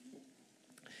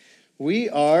We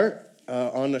are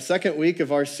on the second week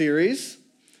of our series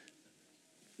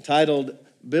titled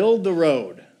Build the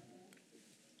Road.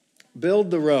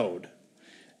 Build the Road.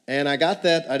 And I got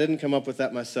that. I didn't come up with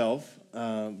that myself,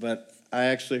 but I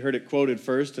actually heard it quoted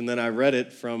first, and then I read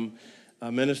it from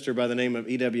a minister by the name of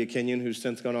E.W. Kenyon, who's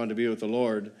since gone on to be with the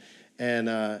Lord.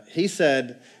 And he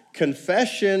said,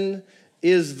 confession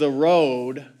is the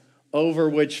road over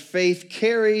which faith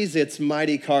carries its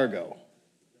mighty cargo.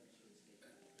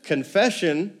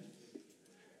 Confession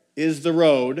is the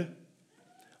road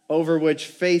over which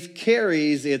faith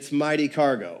carries its mighty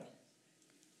cargo.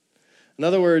 In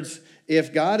other words,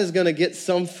 if God is going to get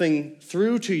something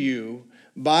through to you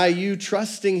by you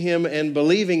trusting Him and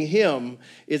believing Him,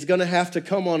 it's going to have to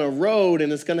come on a road,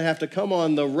 and it's going to have to come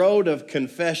on the road of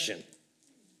confession.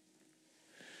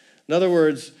 In other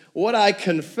words, what I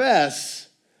confess,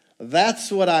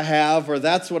 that's what I have, or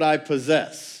that's what I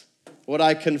possess. What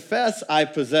I confess, I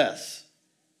possess.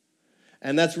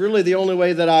 And that's really the only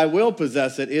way that I will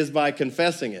possess it is by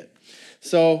confessing it.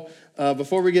 So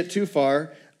before we get too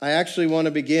far, I actually want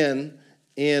to begin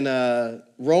in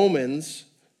Romans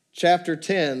chapter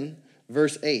 10,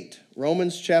 verse 8.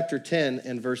 Romans chapter 10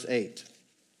 and verse 8.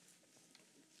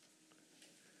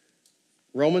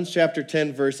 Romans chapter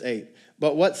 10, verse 8.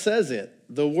 But what says it?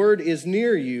 The word is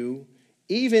near you,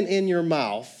 even in your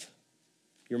mouth,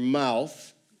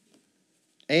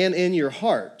 and in your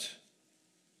heart.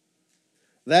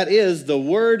 That is the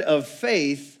word of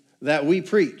faith that we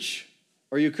preach.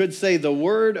 Or you could say the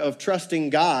word of trusting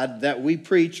God that we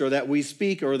preach or that we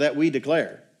speak or that we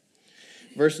declare.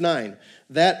 Verse 9,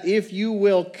 that if you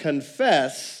will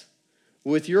confess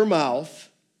with your mouth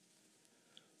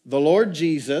the Lord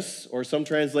Jesus, or some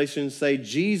translations say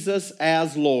Jesus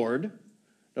as Lord.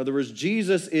 In other words,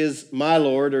 Jesus is my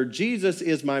Lord or Jesus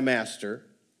is my master.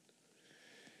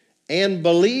 And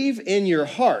believe in your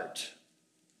heart,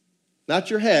 not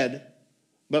your head,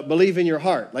 but believe in your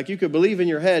heart. Like you could believe in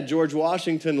your head, George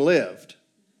Washington lived,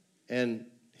 and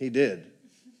he did.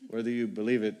 Whether you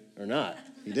believe it or not,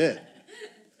 he did.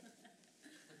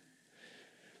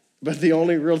 But the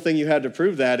only real thing you had to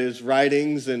prove that is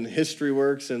writings and history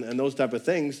works and those type of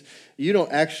things. You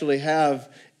don't actually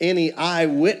have any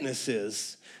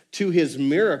eyewitnesses to his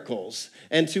miracles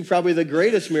and to probably the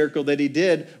greatest miracle that he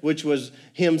did, which was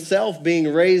himself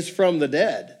being raised from the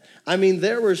dead. I mean,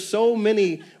 there were so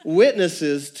many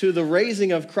witnesses to the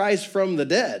raising of Christ from the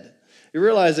dead. You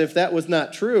realize if that was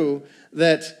not true,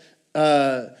 that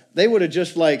they would have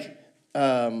just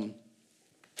found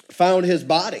his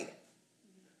body.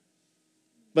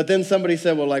 But then somebody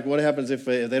said, well, what happens if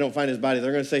they don't find his body?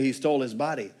 They're going to say he stole his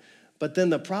body. But then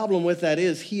the problem with that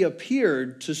is he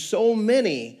appeared to so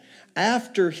many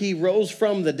after he rose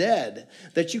from the dead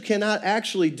that you cannot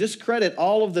actually discredit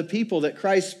all of the people that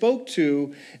Christ spoke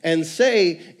to and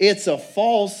say it's a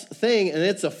false thing and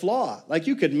it's a flaw. Like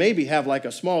you could maybe have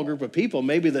a small group of people,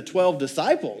 maybe the 12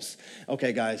 disciples.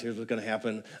 Okay, guys, here's what's going to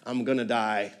happen. I'm going to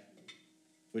die,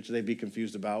 which they'd be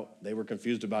confused about. They were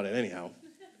confused about it anyhow.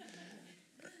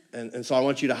 And so I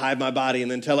want you to hide my body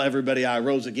and then tell everybody I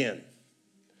rose again.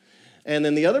 And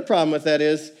then the other problem with that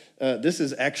is, this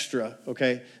is extra,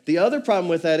 okay? The other problem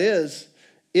with that is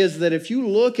that if you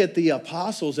look at the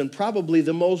apostles, and probably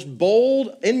the most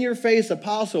bold, in-your-face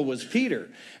apostle was Peter.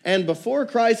 And before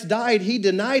Christ died, he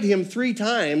denied him 3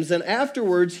 times. And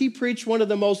afterwards, he preached one of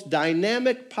the most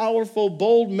dynamic, powerful,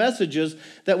 bold messages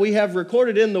that we have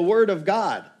recorded in the Word of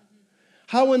God.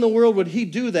 How in the world would he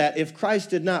do that if Christ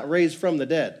did not raise from the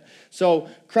dead? So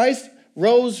Christ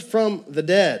rose from the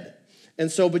dead. And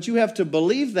so, but you have to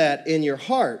believe that in your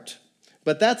heart,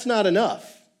 but that's not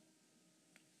enough.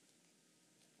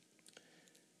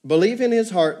 Believe in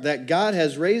his heart that God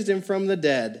has raised him from the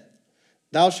dead,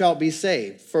 thou shalt be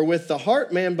saved. For with the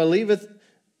heart man believeth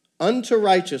unto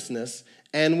righteousness,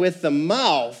 and with the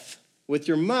mouth, with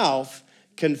your mouth,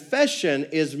 confession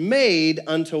is made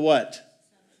unto what?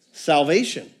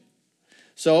 Salvation.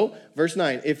 So, verse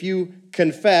 9, if you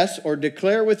confess or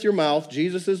declare with your mouth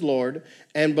Jesus is Lord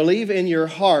and believe in your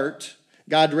heart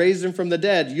God raised him from the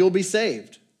dead, you'll be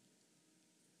saved.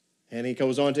 And he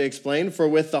goes on to explain, for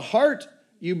with the heart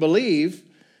you believe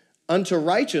unto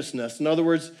righteousness. In other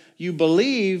words, you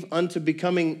believe unto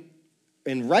becoming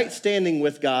in right standing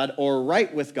with God or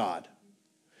right with God.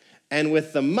 And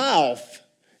with the mouth,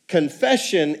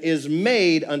 confession is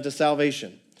made unto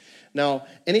salvation. Now,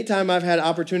 anytime I've had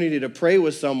opportunity to pray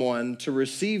with someone to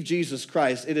receive Jesus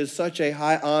Christ, it is such a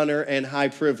high honor and high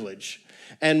privilege.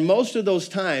 And most of those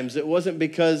times, it wasn't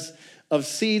because of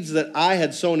seeds that I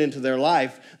had sown into their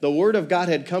life. The Word of God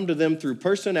had come to them through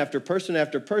person after person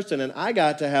after person, and I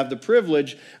got to have the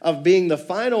privilege of being the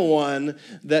final one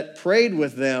that prayed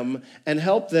with them and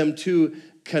helped them to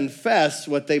confess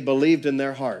what they believed in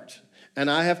their heart. And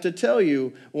I have to tell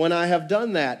you, when I have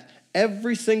done that,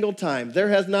 every single time, there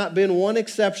has not been one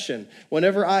exception.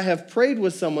 Whenever I have prayed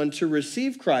with someone to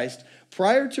receive Christ,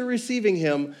 prior to receiving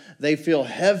him, they feel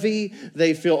heavy,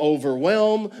 they feel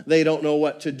overwhelmed, they don't know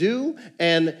what to do.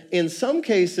 And in some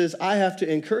cases, I have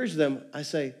to encourage them. I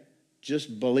say,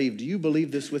 just believe. Do you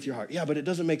believe this with your heart? Yeah, but it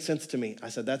doesn't make sense to me. I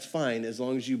said, that's fine as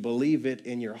long as you believe it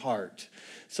in your heart.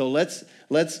 So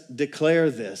let's declare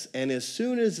this. And as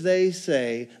soon as they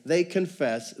say, they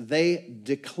confess, they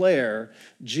declare,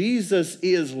 Jesus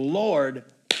is Lord,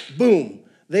 boom,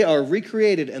 they are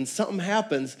recreated and something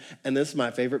happens. And this is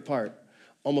my favorite part.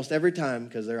 Almost every time,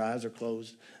 because their eyes are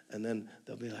closed, and then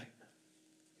they'll be like,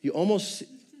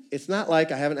 it's not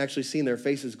like I haven't actually seen their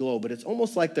faces glow, but it's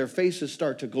almost like their faces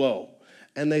start to glow.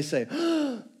 And they say,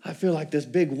 oh, I feel like this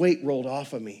big weight rolled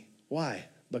off of me. Why?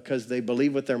 Because they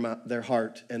believe with their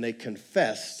heart and they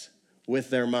confessed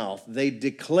with their mouth. They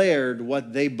declared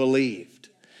what they believed.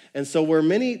 And so where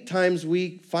many times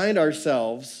we find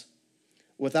ourselves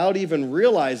without even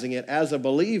realizing it as a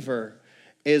believer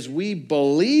is we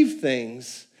believe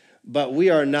things, but we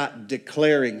are not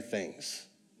declaring things.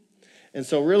 And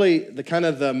so really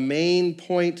the main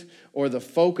point or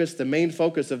the main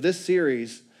focus of this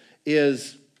series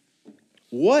is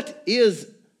what is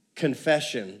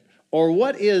confession? Or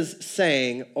what is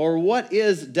saying, or what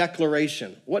is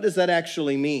declaration? What does that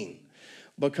actually mean?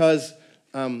 Because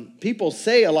people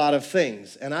say a lot of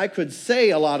things, and I could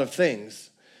say a lot of things,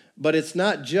 but it's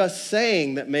not just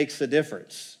saying that makes a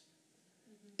difference.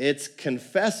 It's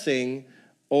confessing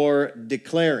or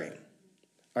declaring.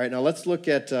 All right, now let's look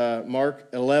at Mark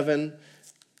 11,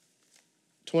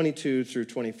 22 through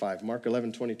 25. Mark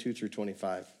 11, 22 through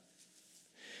 25.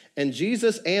 And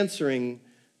Jesus answering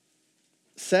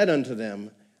said unto them,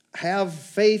 have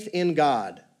faith in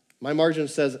God. My margin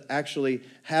says, actually,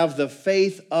 have the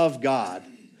faith of God.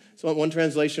 So one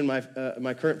translation, my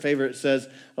current favorite, says,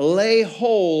 lay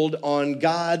hold on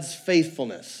God's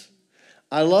faithfulness.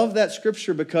 I love that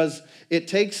scripture because it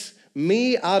takes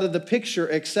me out of the picture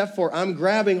except for I'm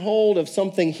grabbing hold of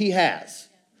something he has.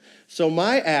 So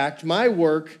my act, my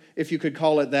work, if you could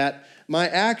call it that, my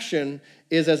action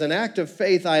is as an act of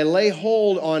faith, I lay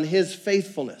hold on his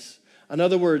faithfulness. In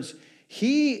other words,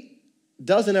 he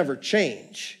doesn't ever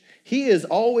change. He is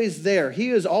always there. He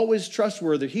is always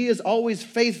trustworthy. He is always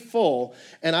faithful,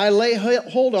 and I lay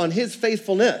hold on his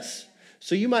faithfulness.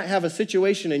 So you might have a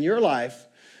situation in your life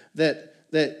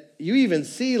that you even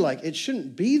see like it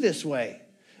shouldn't be this way.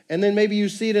 And then maybe you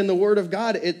see it in the Word of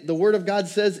God. The Word of God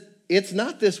says it's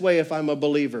not this way if I'm a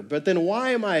believer. But then why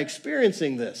am I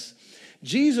experiencing this?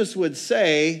 Jesus would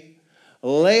say,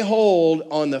 lay hold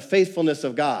on the faithfulness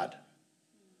of God.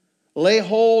 Lay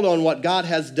hold on what God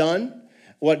has done,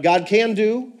 what God can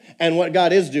do, and what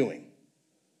God is doing.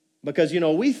 Because,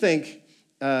 we think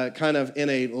kind of in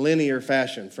a linear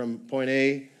fashion from point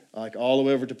A, like all the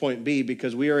way over to point B,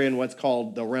 because we are in what's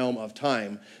called the realm of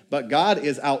time. But God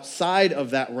is outside of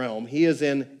that realm. He is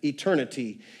in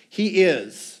eternity. He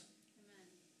is.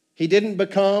 He didn't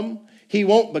become. He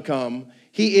won't become.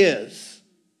 He is.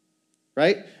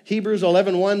 Right? Hebrews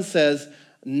 11:1 says,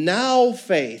 now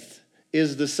faith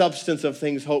is the substance of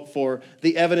things hoped for,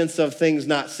 the evidence of things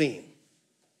not seen.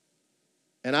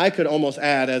 And I could almost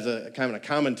add as a kind of a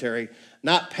commentary,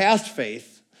 not past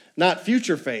faith, not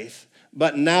future faith,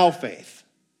 but now faith.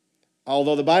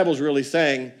 Although the Bible's really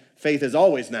saying faith is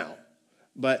always now.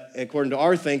 But according to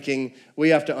our thinking, we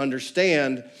have to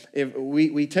understand, if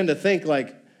we tend to think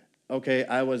like, okay,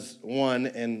 I was 1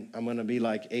 and I'm going to be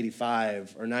like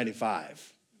 85 or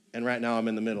 95. And right now I'm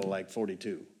in the middle, like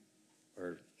 42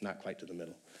 or not quite to the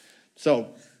middle.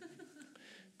 So,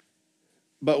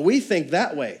 but we think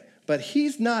that way. But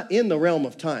he's not in the realm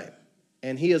of time,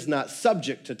 and he is not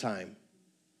subject to time.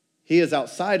 He is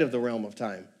outside of the realm of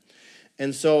time.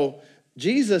 And so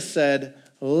Jesus said,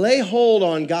 lay hold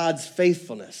on God's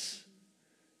faithfulness.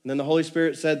 And then the Holy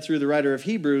Spirit said through the writer of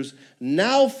Hebrews,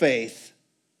 now faith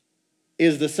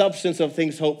is the substance of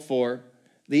things hoped for,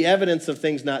 the evidence of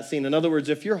things not seen. In other words,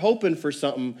 if you're hoping for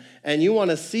something and you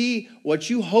want to see what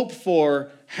you hope for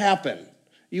happen,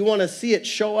 you want to see it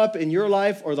show up in your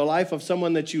life or the life of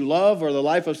someone that you love or the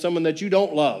life of someone that you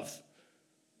don't love,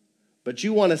 but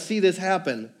you want to see this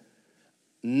happen,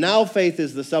 now faith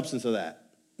is the substance of that.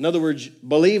 In other words,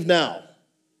 believe now.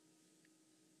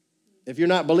 If you're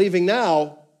not believing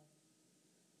now,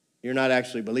 you're not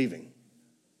actually believing.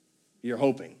 You're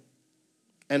hoping.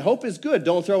 And hope is good.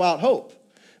 Don't throw out hope.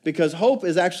 Because hope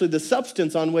is actually the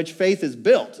substance on which faith is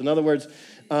built. In other words,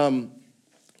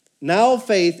 now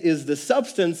faith is the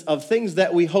substance of things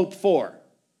that we hope for.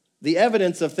 The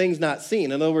evidence of things not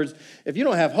seen. In other words, if you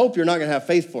don't have hope, you're not going to have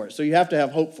faith for it. So you have to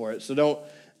have hope for it. So don't,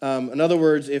 in other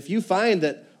words, if you find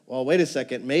that, well, wait a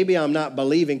second, maybe I'm not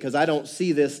believing because I don't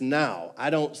see this now. I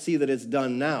don't see that it's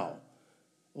done now.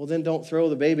 Well, then don't throw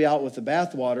the baby out with the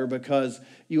bathwater, because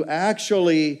you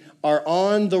actually are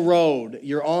on the road.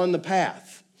 You're on the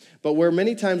path. But where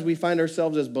many times we find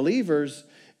ourselves as believers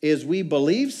is we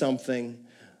believe something,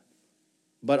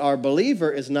 but our believer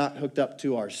is not hooked up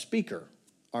to our speaker,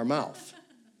 our mouth.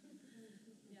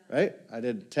 Right? I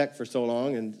did tech for so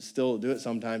long and still do it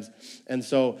sometimes. And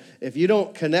so if you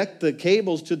don't connect the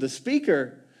cables to the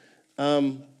speaker,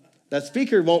 that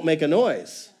speaker won't make a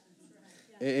noise.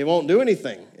 It won't do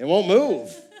anything. It won't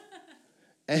move.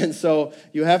 And so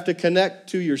you have to connect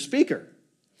to your speaker.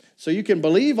 So you can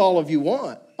believe all you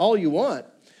want.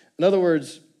 In other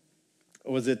words,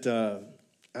 was it, I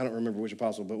don't remember which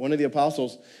apostle, but one of the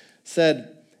apostles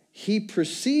said, he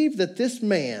perceived that this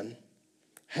man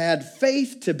had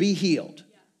faith to be healed.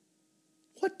 Yeah.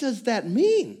 What does that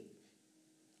mean?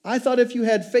 I thought if you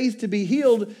had faith to be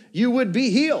healed, you would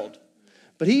be healed.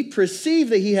 But he perceived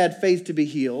that he had faith to be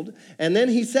healed, and then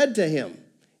he said to him,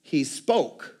 he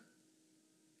spoke,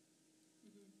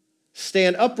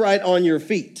 stand upright on your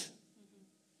feet.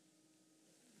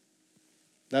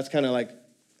 That's kind of like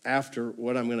after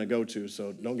what I'm going to go to,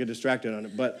 so don't get distracted on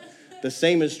it. But the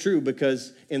same is true,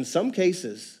 because in some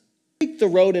cases, speak the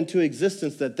road into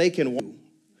existence that they can walk.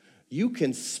 You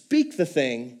can speak the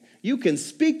thing, you can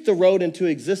speak the road into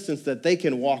existence that they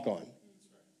can walk on.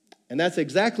 And that's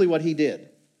exactly what he did.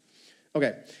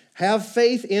 Okay, have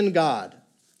faith in God.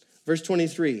 Verse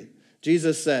 23,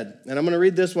 Jesus said, and I'm going to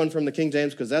read this one from the King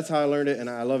James because that's how I learned it, and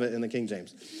I love it in the King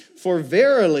James. For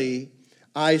verily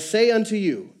I say unto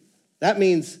you, that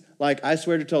means like I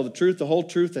swear to tell the truth, the whole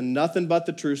truth, and nothing but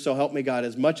the truth, so help me God.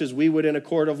 As much as we would in a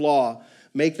court of law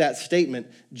make that statement,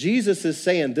 Jesus is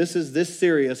saying, this is this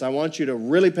serious. I want you to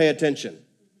really pay attention.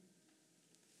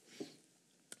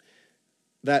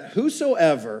 That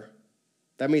whosoever,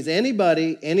 that means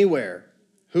anybody, anywhere,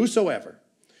 whosoever,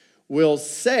 will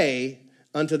say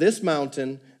unto this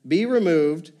mountain, be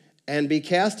removed and be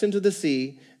cast into the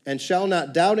sea, and shall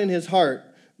not doubt in his heart,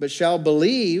 but shall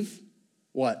believe,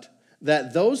 what?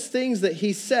 That those things that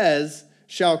he says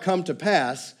shall come to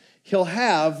pass, he'll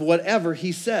have whatever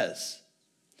he says.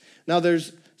 Now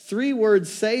there's 3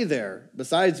 words say there,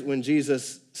 besides when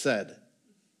Jesus said,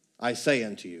 I say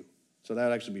unto you. So that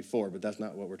would actually be 4, but that's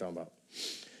not what we're talking about.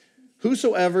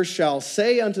 Whosoever shall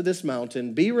say unto this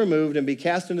mountain, be removed and be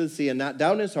cast into the sea, and not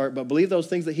doubt in his heart, but believe those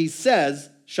things that he says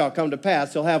shall come to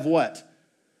pass, he'll have what?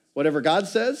 Whatever God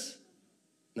says?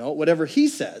 No, whatever he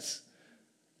says.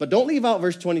 But don't leave out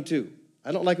verse 22.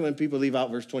 I don't like it when people leave out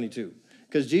verse 22.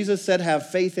 Because Jesus said have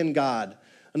faith in God.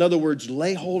 In other words,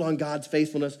 lay hold on God's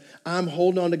faithfulness. I'm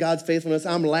holding on to God's faithfulness.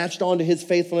 I'm latched on to his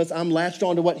faithfulness. I'm latched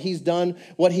on to what he's done,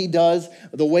 what he does,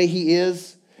 the way he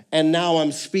is, and now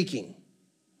I'm speaking.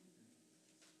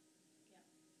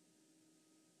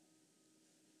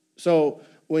 So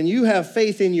when you have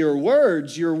faith in your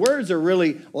words are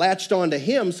really latched onto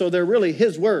him, so they're really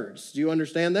his words. Do you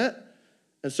understand that?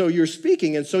 And so you're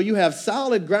speaking, and so you have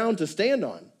solid ground to stand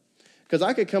on. Because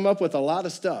I could come up with a lot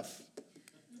of stuff.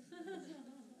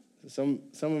 Some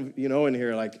of you know in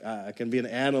here, like I can be an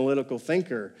analytical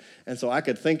thinker, and so I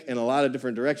could think in a lot of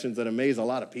different directions that amaze a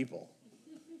lot of people.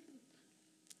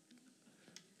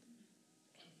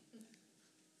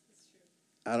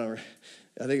 I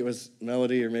think it was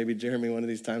Melody or maybe Jeremy one of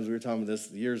these times we were talking about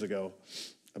this years ago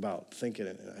about thinking,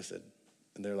 and I said,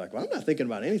 and they're like, well, I'm not thinking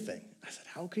about anything. I said,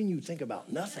 how can you think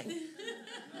about nothing?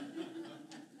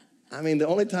 I mean, the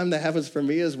only time that happens for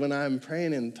me is when I'm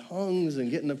praying in tongues and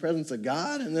getting the presence of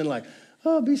God, and then like,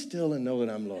 oh, be still and know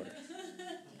that I'm Lord.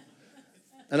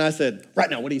 And I said, right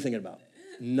now, what are you thinking about?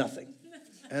 Nothing.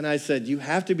 And I said, you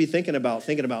have to be thinking about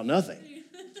nothing.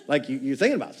 Like you're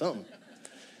thinking about something.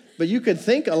 But you could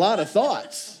think a lot of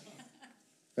thoughts,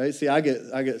 right? See, I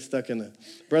get stuck in the,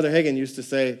 Brother Hagin used to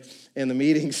say in the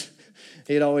meetings,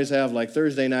 he'd always have like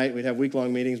Thursday night, we'd have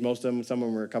week-long meetings, most of them, some of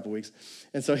them were a couple weeks.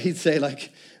 And so he'd say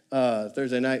like,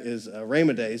 Thursday night is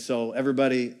Rhema Day, so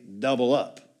everybody double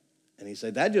up. And he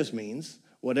said, that just means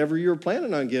whatever you're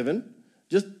planning on giving,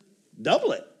 just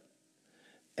double it.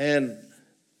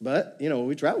 But, you know,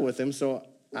 we travel with him, so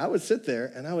I would sit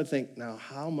there and I would think, now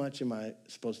how much am I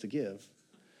supposed to give?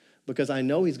 Because I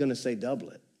know he's going to say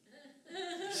double it.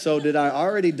 So did I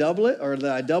already double it, or did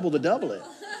I double it?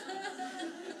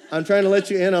 I'm trying to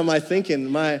let you in on my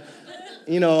thinking,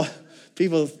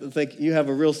 people think you have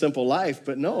a real simple life,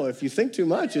 but no, if you think too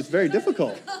much, it's very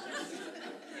difficult.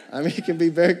 I mean, it can be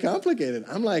very complicated.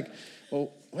 I'm like,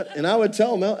 well, what? And I would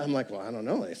tell Mel, I'm like, well, I don't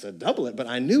know. They said double it, but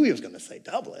I knew he was going to say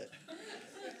double it.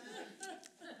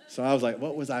 So I was like,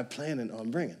 what was I planning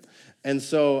on bringing? And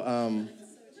so,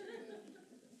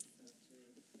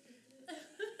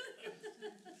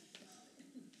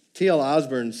 T.L.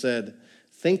 Osborne said,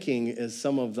 thinking is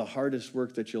some of the hardest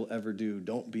work that you'll ever do.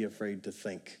 Don't be afraid to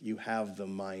think. You have the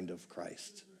mind of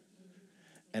Christ.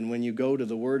 And when you go to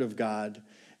the Word of God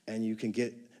and you can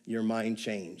get your mind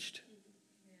changed,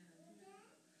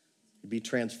 be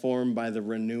transformed by the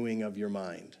renewing of your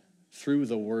mind through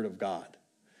the Word of God.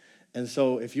 And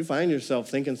so if you find yourself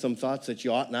thinking some thoughts that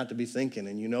you ought not to be thinking,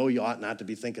 and you ought not to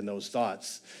be thinking those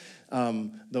thoughts,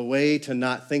 the way to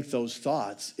not think those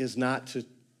thoughts is not to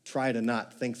try to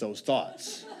not think those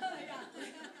thoughts.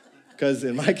 Because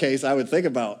in my case, I would think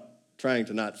about trying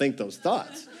to not think those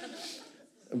thoughts.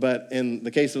 But in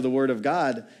the case of the Word of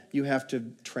God, you have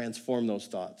to transform those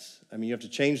thoughts. I mean, you have to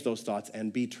change those thoughts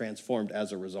and be transformed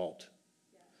as a result.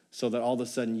 So that all of a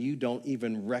sudden you don't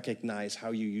even recognize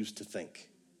how you used to think.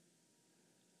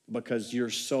 Because you're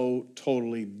so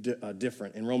totally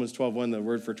different. In Romans 12:1, the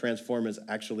word for transform is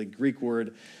actually Greek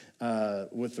word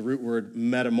with the root word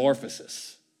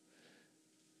metamorphosis.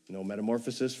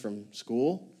 Metamorphosis from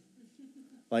school?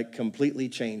 Like completely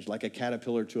changed, like a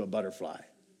caterpillar to a butterfly.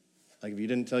 Like if you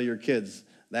didn't tell your kids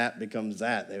that becomes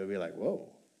that, they would be like, whoa,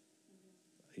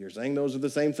 you're saying those are the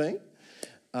same thing?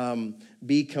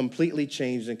 Be completely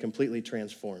changed and completely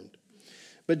transformed.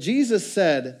 But Jesus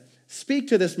said, speak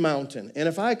to this mountain. And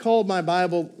if I called my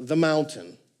Bible the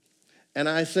mountain, and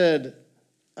I said,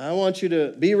 I want you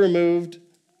to be removed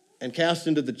and cast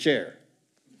into the chair,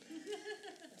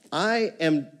 I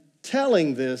am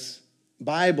telling this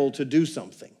Bible to do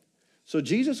something. So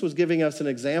Jesus was giving us an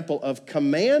example of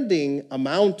commanding a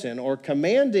mountain, or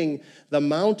commanding the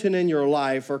mountain in your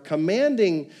life, or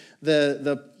commanding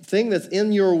the thing that's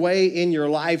in your way in your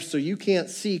life so you can't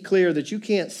see clear, that you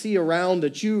can't see around,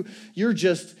 that you're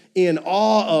just in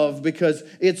awe of because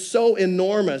it's so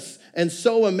enormous and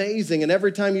so amazing. And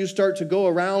every time you start to go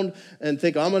around and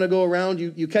think, I'm going to go around,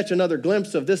 you catch another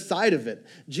glimpse of this side of it.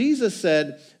 Jesus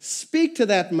said, speak to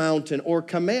that mountain or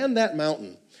command that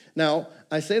mountain. Now,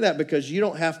 I say that because you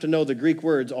don't have to know the Greek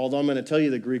words, although I'm going to tell you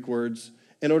the Greek words,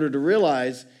 in order to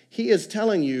realize he is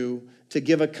telling you to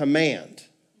give a command.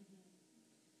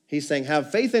 He's saying,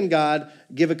 have faith in God,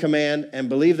 give a command, and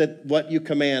believe that what you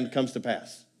command comes to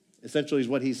pass. Essentially is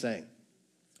what he's saying.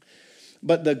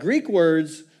 But the Greek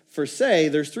words for say,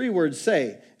 there's three words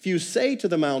say. If you say to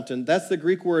the mountain, that's the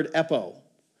Greek word epo.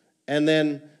 And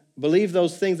then believe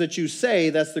those things that you say,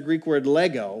 that's the Greek word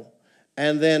lego.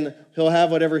 And then he'll have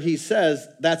whatever he says,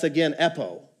 that's again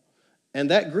epo.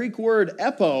 And that Greek word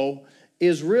epo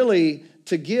is really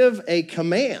to give a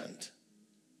command.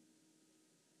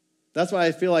 That's why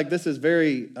I feel like this is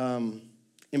very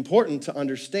important to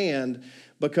understand,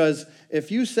 because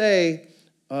if you say,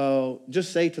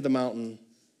 just say to the mountain,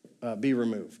 be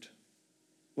removed.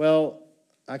 Well,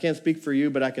 I can't speak for you,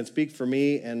 but I can speak for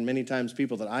me, and many times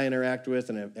people that I interact with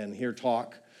and hear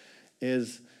talk,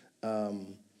 is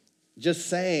just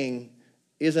saying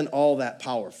isn't all that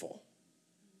powerful.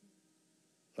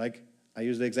 Like I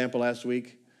used the example last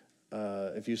week,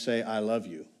 if you say, I love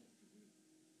you.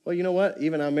 Well, you know what?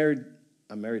 Even I'm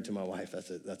married to my wife.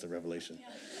 That's a revelation.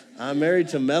 I'm married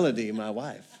to Melody, my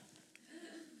wife.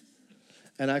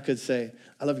 And I could say,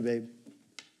 I love you, babe.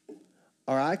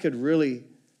 Or I could really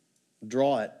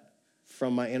draw it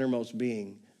from my innermost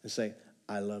being and say,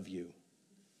 I love you.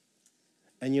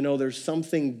 And there's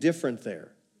something different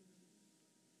there.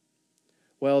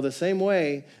 Well, the same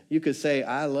way you could say,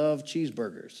 I love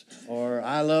cheeseburgers, or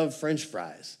I love French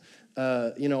fries.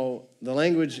 The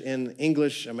language in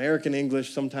English, American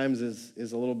English, sometimes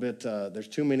is a little bit, there's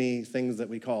too many things that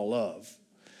we call love.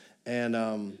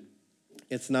 And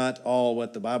it's not all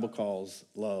what the Bible calls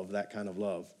love, that kind of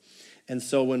love. And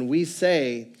so when we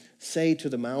say to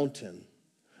the mountain,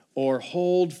 or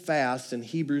hold fast, in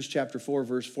Hebrews chapter 4,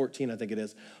 verse 14, I think it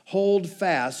is, hold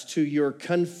fast to your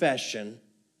confession.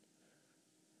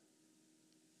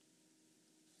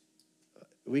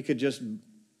 We could just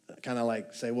kind of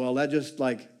like say, well, that just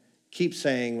like keep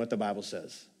saying what the Bible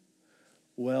says.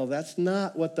 Well, that's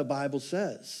not what the Bible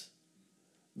says.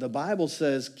 The Bible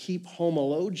says keep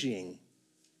homologing,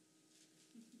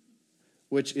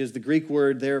 which is the Greek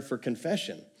word there for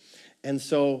confession. And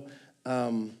so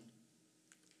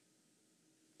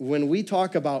when we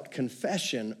talk about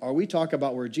confession, or we talk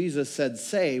about where Jesus said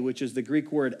say, which is the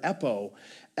Greek word epo,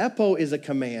 epo is a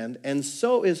command, and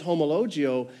so is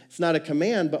homologio. It's not a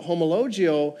command, but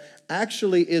homologio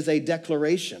actually is a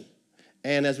declaration.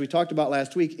 And as we talked about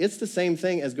last week, it's the same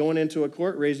thing as going into a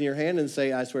court, raising your hand and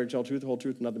say, I swear to tell the truth, the whole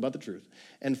truth, and nothing but the truth.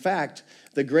 In fact,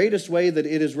 the greatest way that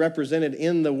it is represented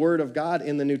in the Word of God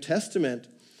in the New Testament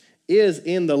is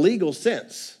in the legal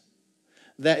sense,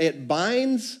 that it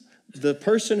binds the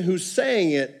person who's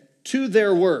saying it to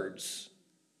their words.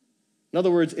 In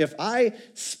other words, if I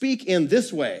speak in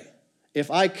this way, if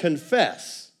I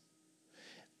confess,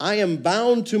 I am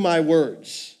bound to my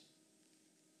words.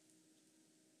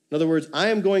 In other words, I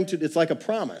am going to, it's like a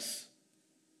promise.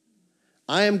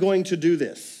 I am going to do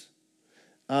this.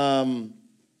 And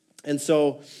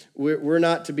so we're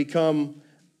not to become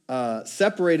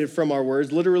separated from our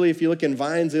words. Literally, if you look in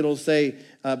Vines, it'll say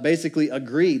basically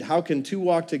agreed. How can two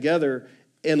walk together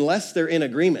unless they're in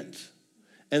agreement?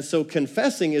 And so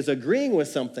confessing is agreeing with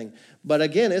something. But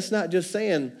again, it's not just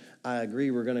saying, I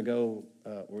agree, we're going to go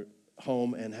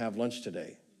home and have lunch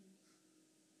today.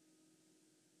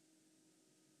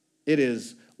 It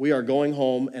is, we are going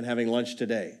home and having lunch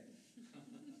today.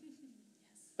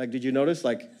 Like, did you notice?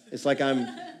 Like, it's like and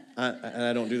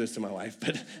I don't do this to my wife,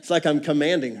 but it's like I'm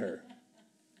commanding her.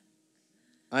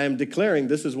 I am declaring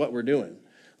this is what we're doing.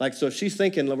 Like, so if she's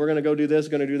thinking, we're going to go do this,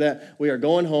 going to do that, we are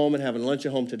going home and having lunch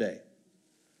at home today.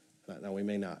 No, we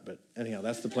may not, but anyhow,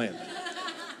 that's the plan.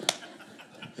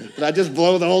 Did I just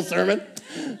blow the whole sermon?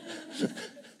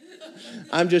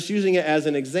 I'm just using it as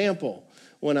an example.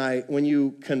 When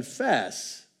you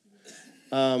confess,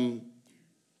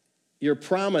 you're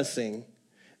promising,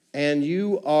 and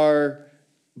you are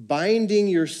binding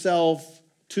yourself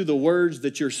to the words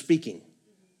that you're speaking.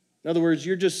 In other words,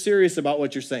 you're just serious about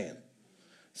what you're saying.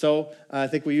 So I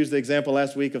think we used the example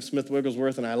last week of Smith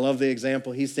Wigglesworth, and I love the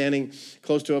example. He's standing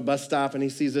close to a bus stop, and he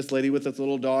sees this lady with this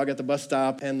little dog at the bus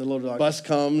stop, and the little dog bus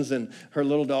comes, and her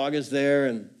little dog is there,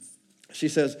 and she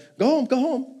says, go home, go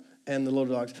home. And the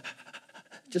little dog's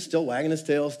just still wagging his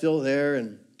tail, still there,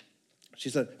 and she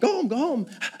said, go home, go home.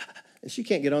 And she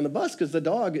can't get on the bus because the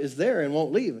dog is there and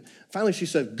won't leave. Finally, she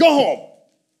said, go home.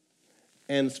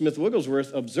 And Smith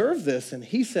Wigglesworth observed this, and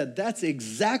he said, that's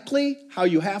exactly how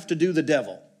you have to do the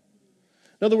devil.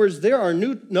 In other words, there are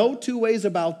no two ways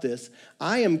about this.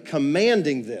 I am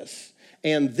commanding this,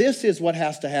 and this is what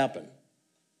has to happen.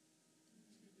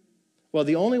 Well,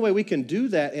 the only way we can do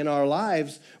that in our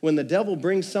lives when the devil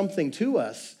brings something to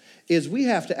us is we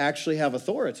have to actually have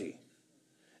authority.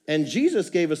 And Jesus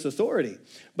gave us authority.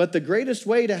 But the greatest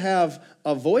way to have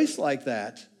a voice like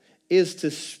that is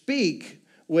to speak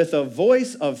with a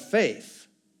voice of faith.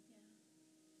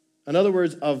 In other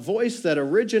words, a voice that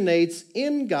originates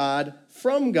in God,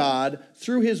 from God,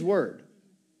 through His Word.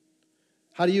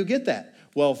 How do you get that?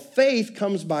 Well, faith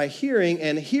comes by hearing,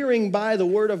 and hearing by the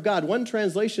Word of God. One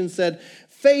translation said,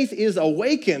 faith is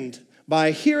awakened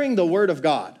by hearing the Word of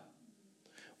God.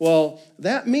 Well,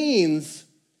 that means,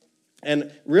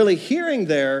 and really hearing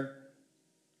there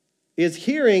is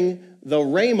hearing the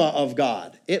rhema of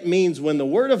God. It means when the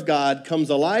Word of God comes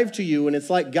alive to you, and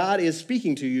it's like God is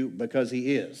speaking to you because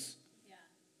He is. Yeah.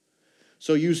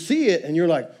 So you see it, and you're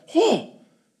like, whoa.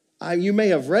 You may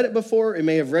have read it before, it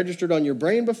may have registered on your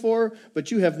brain before,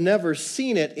 but you have never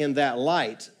seen it in that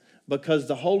light because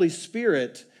the Holy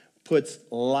Spirit puts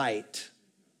light.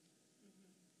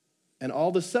 And all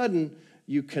of a sudden,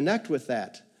 you connect with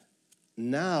that.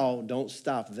 Now, don't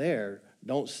stop there.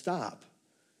 Don't stop.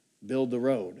 Build the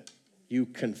road. You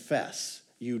confess.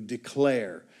 You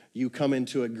declare. You come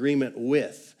into agreement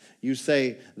with. You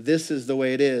say, this is the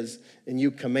way it is, and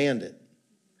you command it.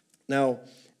 Now,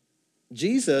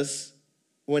 Jesus,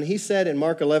 when He said in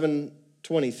Mark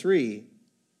 11:23,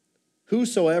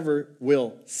 whosoever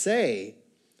will say,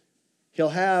 he'll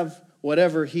have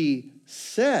whatever he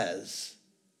says.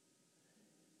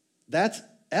 That's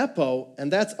epo, and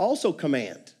that's also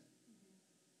command.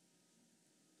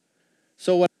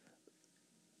 So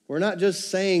we're not just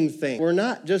saying things. We're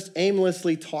not just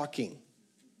aimlessly talking.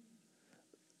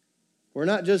 We're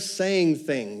not just saying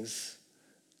things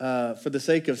for the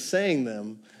sake of saying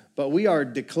them, but we are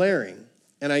declaring.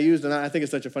 And I think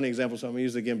it's such a funny example, so I'm going to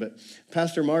use it again. But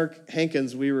Pastor Mark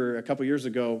Hankins, we were a couple years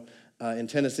ago in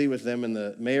Tennessee with them, and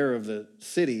the mayor of the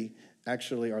city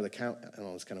actually, or the county, I don't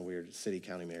know, it's kind of weird, city,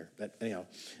 county mayor. But anyhow,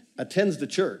 attends the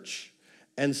church.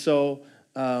 And so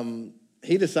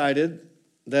he decided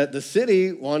that the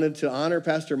city wanted to honor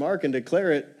Pastor Mark and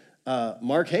declare it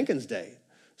Mark Hankins Day.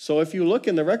 So if you look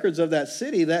in the records of that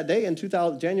city, that day in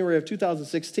January of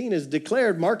 2016 is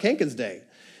declared Mark Hankins Day.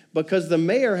 because the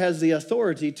mayor has the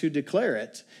authority to declare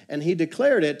it, and he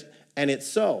declared it, and it's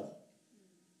so.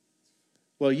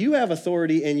 Well, you have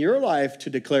authority in your life to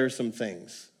declare some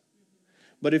things.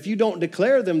 But if you don't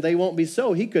declare them, they won't be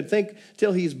so. He could think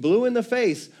till he's blue in the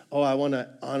face, oh, I want to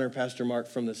honor Pastor Mark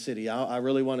from the city. I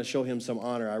really want to show him some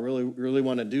honor. I really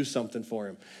want to do something for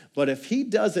him. But if he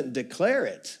doesn't declare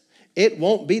it, it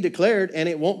won't be declared and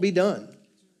it won't be done.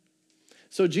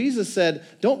 So Jesus said,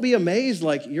 don't be amazed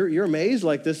like you're amazed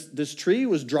like this tree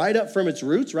was dried up from its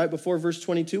roots right before verse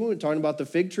 22 when we're talking about the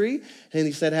fig tree. And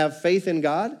he said, have faith in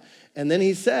God. And then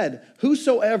he said,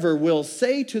 whosoever will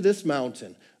say to this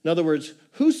mountain, in other words,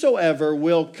 whosoever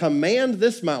will command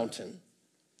this mountain,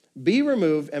 be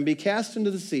removed and be cast into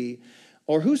the sea,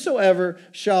 or whosoever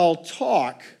shall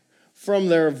talk from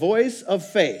their voice of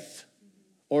faith,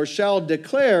 or shall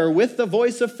declare with the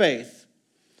voice of faith,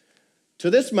 to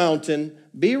this mountain,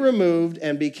 be removed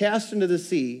and be cast into the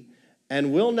sea,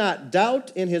 and will not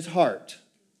doubt in his heart.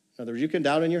 In other words, you can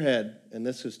doubt in your head, and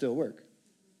this will still work.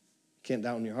 You can't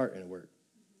doubt in your heart and it work.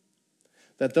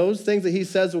 That those things that he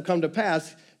says will come to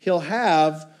pass, he'll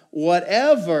have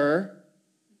whatever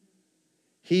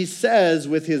he says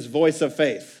with his voice of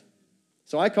faith.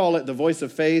 So I call it the voice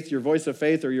of faith, your voice of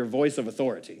faith, or your voice of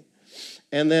authority.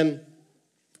 And then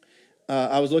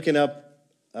I was looking up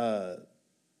a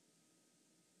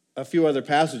few other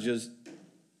passages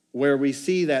where we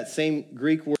see that same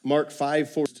Greek word, Mark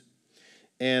 5:4,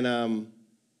 and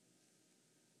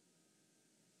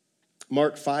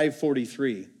Mark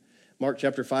 5:43. Mark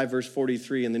chapter 5, verse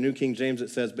 43, in the New King James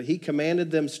it says, but he commanded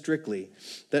them strictly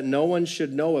that no one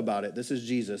should know about it, this is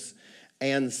Jesus,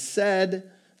 and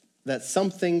said that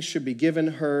something should be given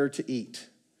her to eat.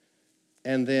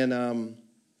 And then,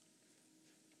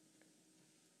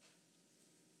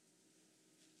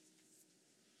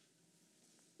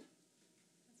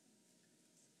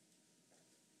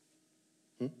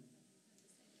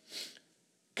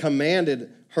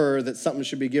 commanded her that something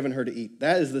should be given her to eat.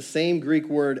 That is the same Greek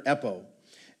word epo.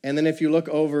 And then if you look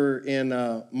over in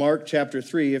Mark chapter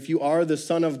 3, if you are the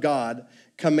Son of God,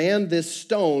 command this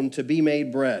stone to be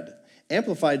made bread.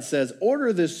 Amplified says,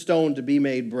 order this stone to be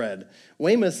made bread.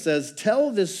 Weymouth says,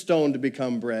 tell this stone to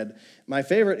become bread. My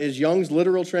favorite is Young's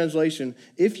literal translation,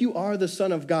 if you are the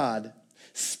Son of God,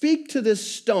 speak to this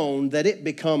stone that it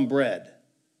become bread.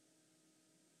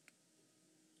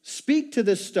 Speak to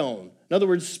this stone. In other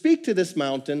words, speak to this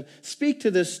mountain, speak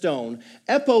to this stone,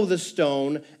 epo the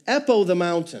stone, epo the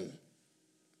mountain.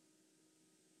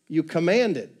 You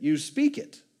command it, you speak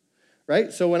it,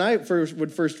 right? So when I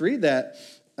would first read that,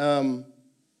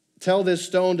 tell this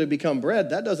stone to become bread,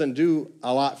 that doesn't do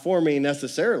a lot for me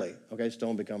necessarily. Okay,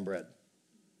 stone become bread.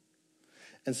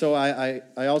 And so I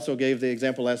also gave the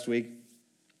example last week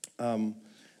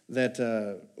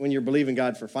that when you're believing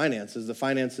God for finances, the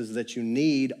finances that you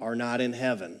need are not in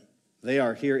heaven. They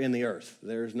are here in the earth.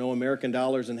 There's no American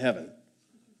dollars in heaven.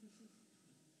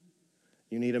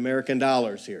 You need American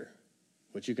dollars here,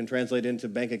 which you can translate into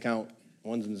bank account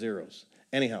ones and zeros.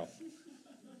 Anyhow,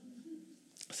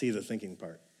 see the thinking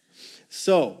part.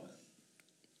 So,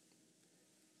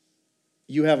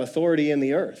 you have authority in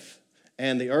the earth.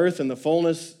 And the earth and the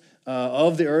fullness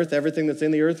of the earth, everything that's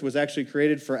in the earth was actually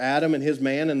created for Adam and his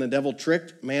man, and the devil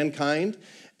tricked mankind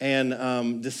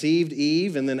and deceived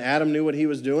Eve, and then Adam knew what he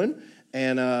was doing,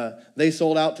 and they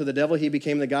sold out to the devil. He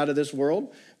became the god of this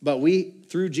world, but we,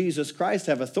 through Jesus Christ,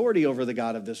 have authority over the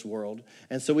god of this world,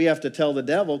 and so we have to tell the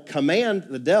devil, command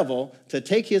the devil to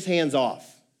take his hands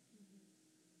off.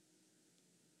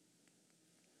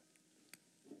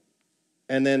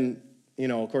 And then,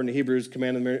 according to Hebrews,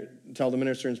 tell the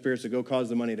ministering spirits to go cause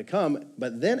the money to come,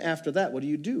 but then after that, what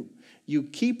do? You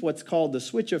keep what's called the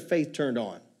switch of faith turned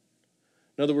on.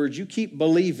 In other words, you keep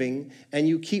believing and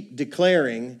you keep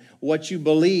declaring what you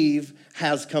believe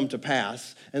has come to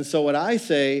pass. And so what I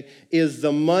say is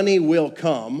the money will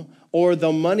come, or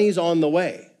the money's on the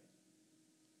way.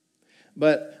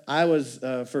 But I was,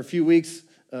 for a few weeks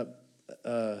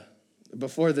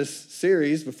before this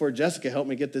series, before Jessica helped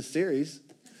me get this series,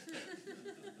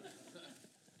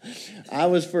 I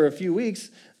was for a few weeks,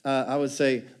 I would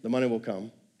say, the money will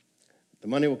come. The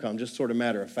money will come, just sort of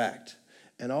matter of fact.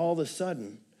 And all of a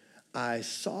sudden, I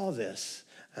saw this,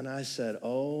 and I said,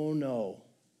 oh, no,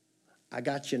 I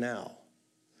got you now.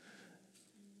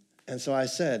 And so I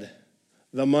said,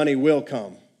 the money will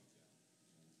come.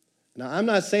 Now, I'm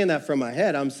not saying that from my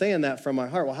head. I'm saying that from my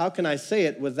heart. Well, how can I say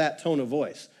it with that tone of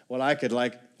voice? Well, I could,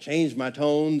 change my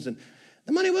tones, and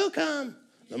the money will come.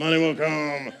 The money will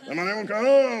come. The money will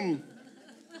come.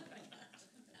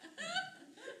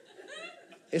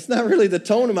 It's not really the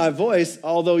tone of my voice,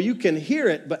 although you can hear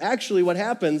it, but actually what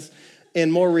happens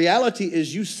And more reality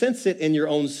is you sense it in your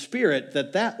own spirit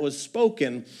that was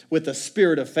spoken with the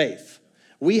spirit of faith.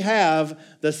 We have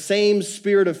the same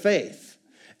spirit of faith.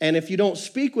 And if you don't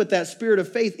speak with that spirit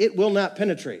of faith, it will not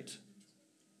penetrate.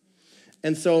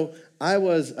 And so I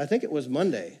think it was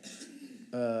Monday,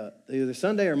 either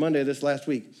Sunday or Monday this last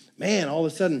week. Man, all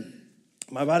of a sudden,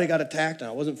 my body got attacked and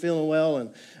I wasn't feeling well.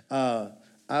 And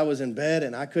I was in bed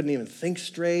and I couldn't even think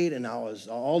straight. And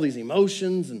all these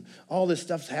emotions and all this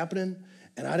stuff's happening.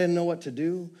 And I didn't know what to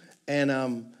do. And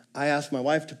I asked my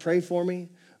wife to pray for me.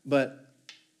 But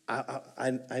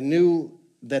I knew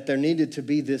that there needed to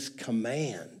be this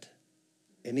command.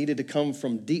 It needed to come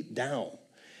from deep down.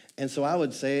 And so I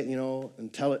would say it,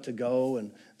 and tell it to go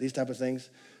and these type of things.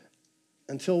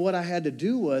 Until what I had to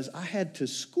do was I had to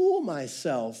school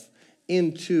myself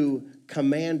into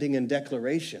commanding and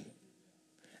declaration.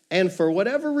 And for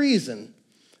whatever reason,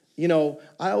 I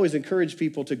always encourage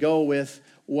people to go with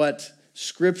what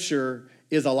Scripture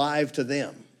is alive to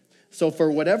them. So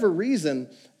for whatever reason,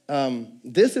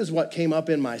 this is what came up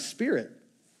in my spirit.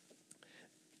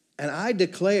 And I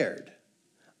declared,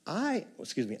 I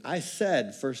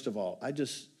said, first of all, I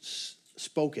just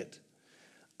spoke it.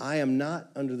 I am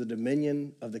not under the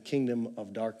dominion of the kingdom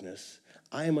of darkness.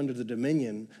 I am under the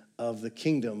dominion of the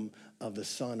kingdom of the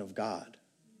Son of God.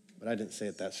 But I didn't say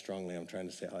it that strongly. I'm trying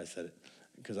to say how I said it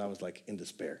because I was like in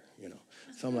despair,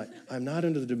 So I'm like, I'm not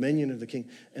under the dominion of the king.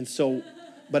 And so,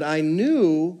 but I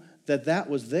knew that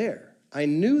was there. I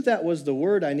knew that was the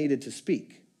word I needed to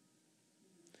speak.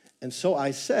 And so I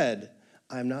said,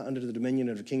 I am not under the dominion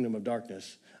of the kingdom of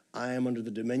darkness. I am under the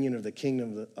dominion of the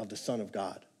kingdom of the Son of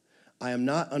God. I am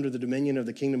not under the dominion of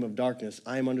the kingdom of darkness.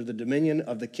 I am under the dominion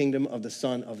of the kingdom of the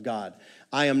Son of God.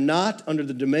 I am not under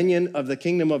the dominion of the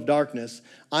kingdom of darkness.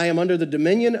 I am under the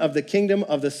dominion of the kingdom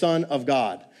of the Son of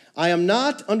God. I am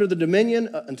not under the dominion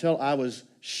until I was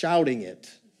shouting it.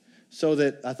 So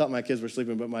that I thought my kids were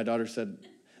sleeping, but my daughter said,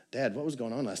 Dad, what was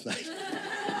going on last night?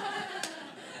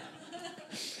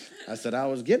 I said, I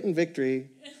was getting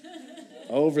victory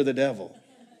over the devil.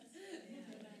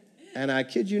 And I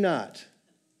kid you not,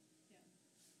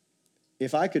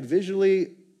 if I could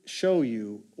visually show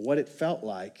you what it felt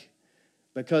like,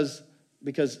 because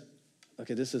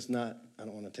okay, this is not, I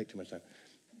don't want to take too much time.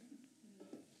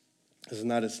 This is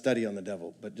not a study on the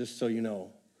devil, but just so you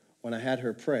know, when I had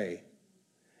her pray,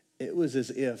 it was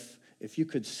as if you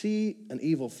could see an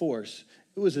evil force,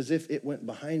 it was as if it went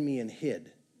behind me and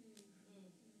hid.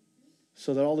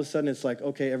 So that all of a sudden it's like,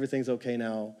 okay, everything's okay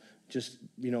now, just,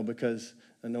 because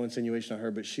no insinuation on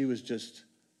her, but she was just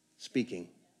speaking.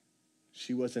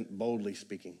 She wasn't boldly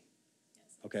speaking,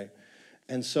 okay?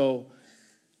 And so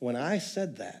when I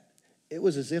said that, it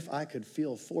was as if I could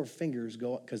feel 4 fingers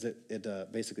go up, because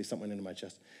it basically something went into my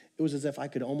chest. It was as if I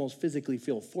could almost physically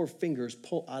feel 4 fingers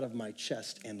pull out of my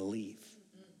chest and leave.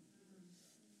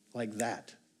 Like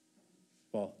that.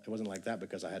 Well, it wasn't like that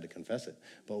because I had to confess it.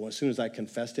 But as soon as I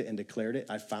confessed it and declared it,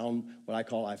 I found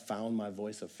my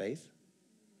voice of faith.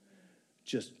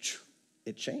 Just,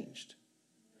 it changed.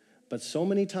 But so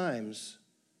many times,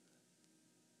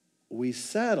 we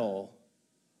settle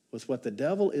with what the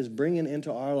devil is bringing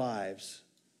into our lives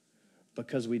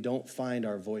because we don't find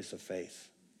our voice of faith.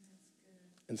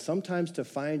 And sometimes to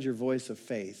find your voice of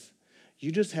faith,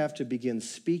 you just have to begin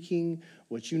speaking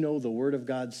what the Word of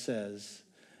God says,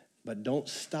 but don't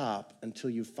stop until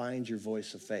you find your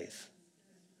voice of faith.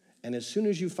 And as soon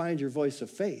as you find your voice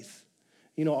of faith,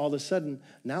 all of a sudden,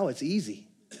 now it's easy.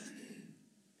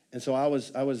 And so I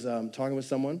was talking with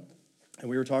someone, and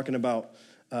we were talking about,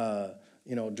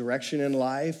 direction in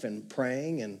life and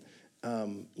praying and,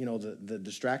 the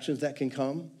distractions that can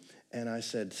come. And I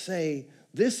said, say,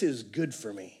 this is good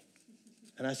for me.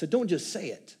 And I said, don't just say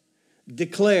it.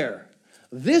 Declare,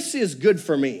 this is good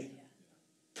for me.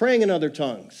 Praying in other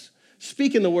tongues,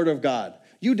 speaking the word of God.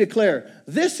 You declare,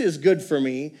 this is good for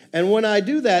me. And when I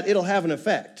do that, it'll have an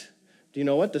effect. Do you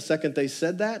know what? The second they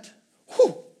said that,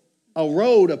 a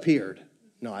road appeared.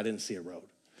 No, I didn't see a road.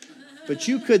 But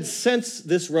you could sense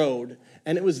this road,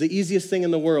 and it was the easiest thing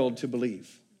in the world to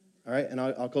believe. All right, and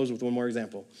I'll close with one more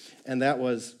example. And that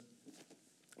was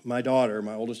my daughter,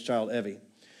 my oldest child, Evie.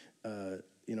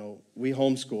 We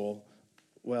homeschool.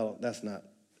 Well, that's not,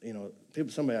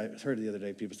 somebody I heard the other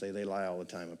day, people say they lie all the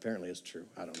time. Apparently it's true.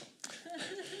 I don't know.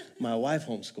 My wife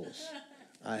homeschools.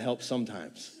 I help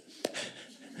sometimes.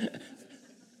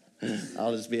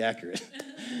 I'll just be accurate.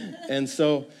 And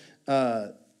so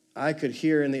I could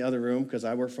hear in the other room, because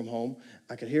I work from home,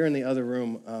 I could hear in the other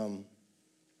room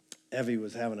Evie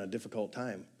was having a difficult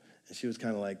time. And she was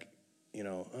kind of like, I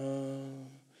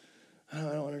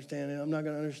don't understand it. I'm not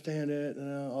going to understand it.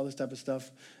 All this type of stuff.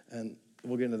 And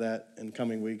we'll get into that in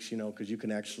coming weeks, because you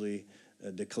can actually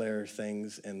declare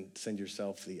things and send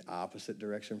yourself the opposite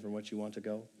direction from what you want to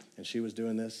go. And she was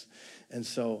doing this. And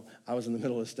so I was in the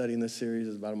middle of studying this series. It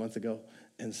was about a month ago.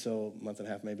 And so, month and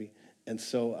a half maybe. And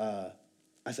so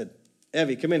I said,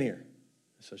 Evie, come in here.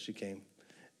 So she came.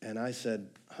 And I said,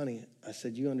 honey,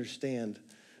 you understand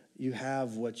you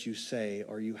have what you say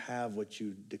or you have what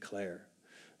you declare.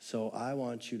 So I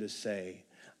want you to say,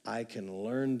 I can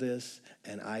learn this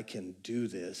and I can do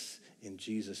this in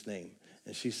Jesus' name.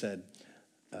 And she said,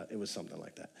 it was something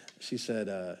like that. She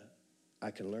said,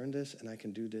 I can learn this and I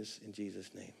can do this in Jesus'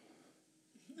 name.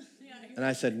 And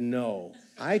I said, no,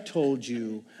 I told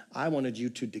you I wanted you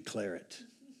to declare it.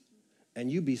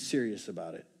 And you be serious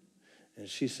about it. And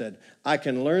she said, I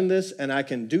can learn this and I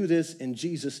can do this in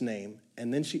Jesus' name.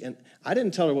 And I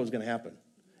didn't tell her what was going to happen.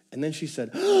 And then she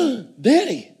said, oh,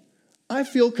 Daddy, I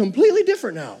feel completely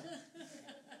different now.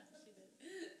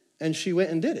 And she went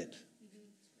and did it.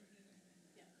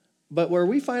 But where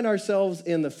we find ourselves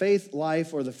in the faith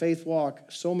life or the faith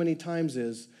walk so many times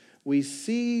is we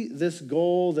see this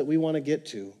goal that we want to get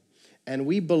to, and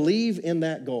we believe in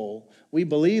that goal. We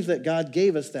believe that God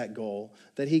gave us that goal,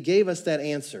 that he gave us that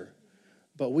answer,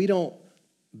 but we don't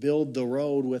build the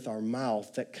road with our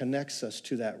mouth that connects us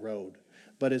to that road.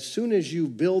 But as soon as you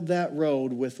build that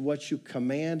road with what you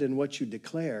command and what you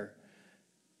declare,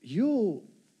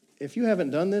 if you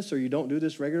haven't done this or you don't do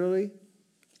this regularly,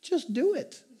 just do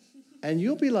it. And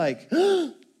you'll be like,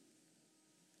 oh,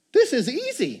 this is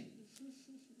easy.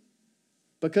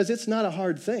 Because it's not a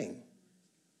hard thing.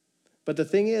 But the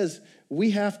thing is,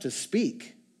 we have to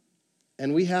speak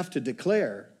and we have to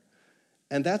declare.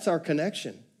 And that's our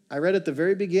connection. I read at the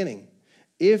very beginning,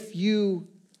 if you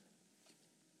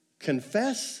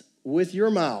confess with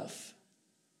your mouth,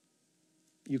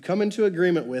 you come into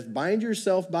agreement with, bind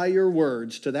yourself by your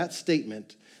words to that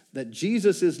statement that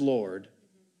Jesus is Lord,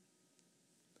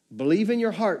 believe in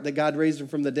your heart that God raised him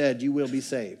from the dead, you will be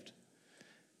saved.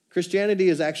 Christianity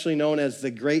is actually known as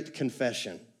the Great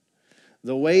Confession.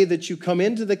 The way that you come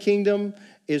into the kingdom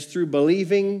is through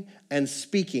believing and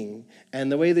speaking. And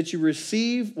the way that you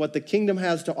receive what the kingdom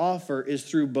has to offer is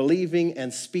through believing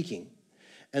and speaking.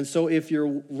 And so if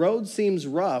your road seems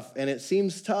rough and it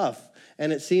seems tough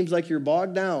and it seems like you're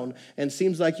bogged down and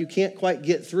seems like you can't quite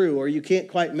get through or you can't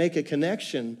quite make a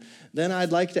connection, then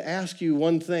I'd like to ask you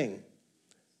one thing.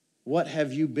 What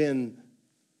have you been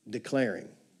declaring?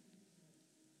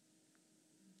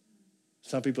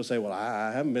 Some people say, well,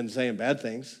 I haven't been saying bad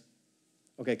things.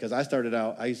 Okay, because I started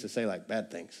out, I used to say like bad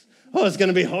things. Oh, it's going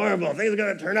to be horrible. Things are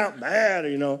going to turn out bad,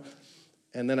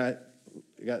 And then I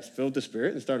got filled with the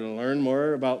Spirit and started to learn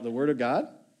more about the Word of God.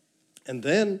 And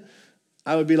then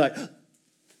I would be like,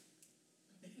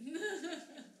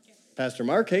 Pastor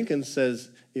Mark Hankins says,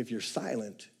 if you're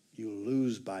silent, you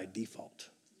lose by default.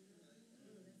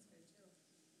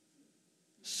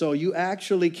 So you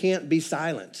actually can't be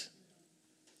silent.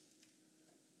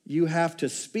 You have to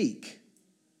speak.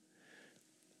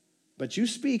 But you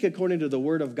speak according to the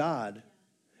Word of God,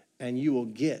 and you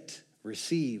will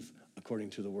receive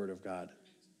according to the Word of God.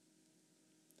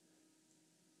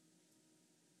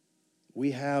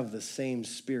 We have the same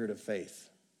spirit of faith.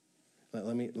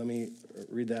 Let me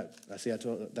read that.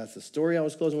 That's the story I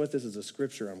was closing with. This is the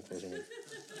scripture I'm closing with.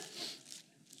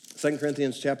 2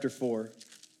 Corinthians chapter 4.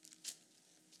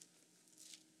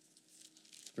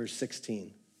 Verse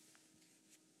 16.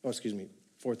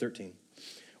 4:13.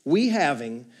 We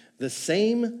having the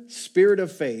same spirit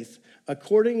of faith,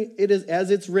 according it is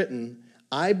as it's written,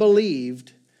 I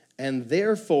believed, and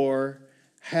therefore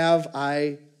have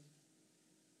I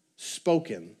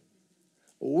spoken.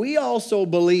 We also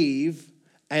believe,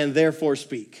 and therefore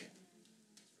speak.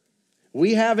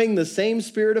 We having the same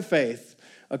spirit of faith,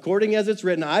 according as it's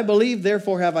written, I believe,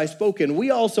 therefore have I spoken.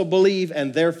 We also believe,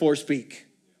 and therefore speak.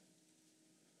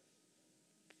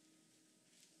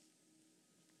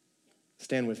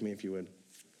 Stand with me if you would.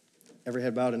 Every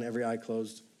head bowed and every eye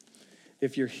closed.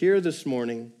 If you're here this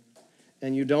morning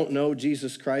and you don't know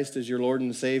Jesus Christ as your Lord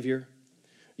and Savior,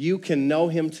 you can know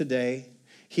him today.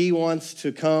 He wants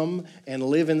to come and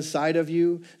live inside of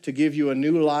you, to give you a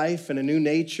new life and a new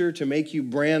nature, to make you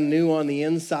brand new on the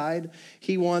inside.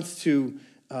 He wants to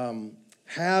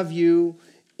have you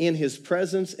in his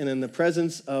presence and in the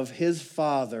presence of his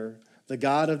Father, the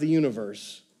God of the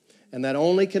universe. And that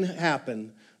only can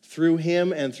happen through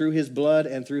him and through his blood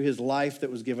and through his life that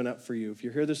was given up for you. If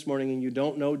you're here this morning and you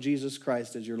don't know Jesus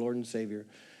Christ as your Lord and Savior,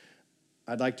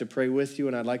 I'd like to pray with you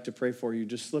and I'd like to pray for you.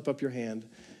 Just slip up your hand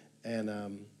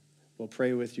and we'll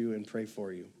pray with you and pray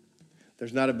for you.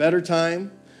 There's not a better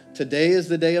time. Today is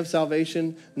the day of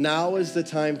salvation. Now is the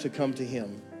time to come to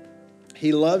him.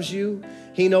 He loves you.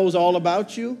 He knows all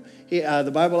about you.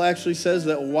 The Bible actually says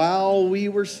that while we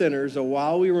were sinners or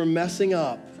while we were messing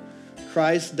up,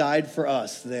 Christ died for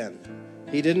us then.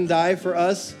 He didn't die for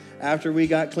us after we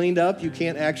got cleaned up. You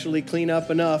can't actually clean up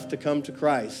enough to come to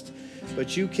Christ.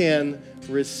 But you can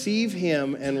receive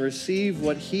him and receive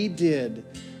what he did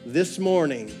this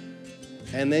morning.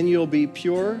 And then you'll be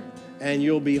pure and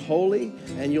you'll be holy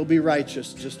and you'll be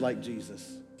righteous just like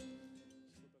Jesus.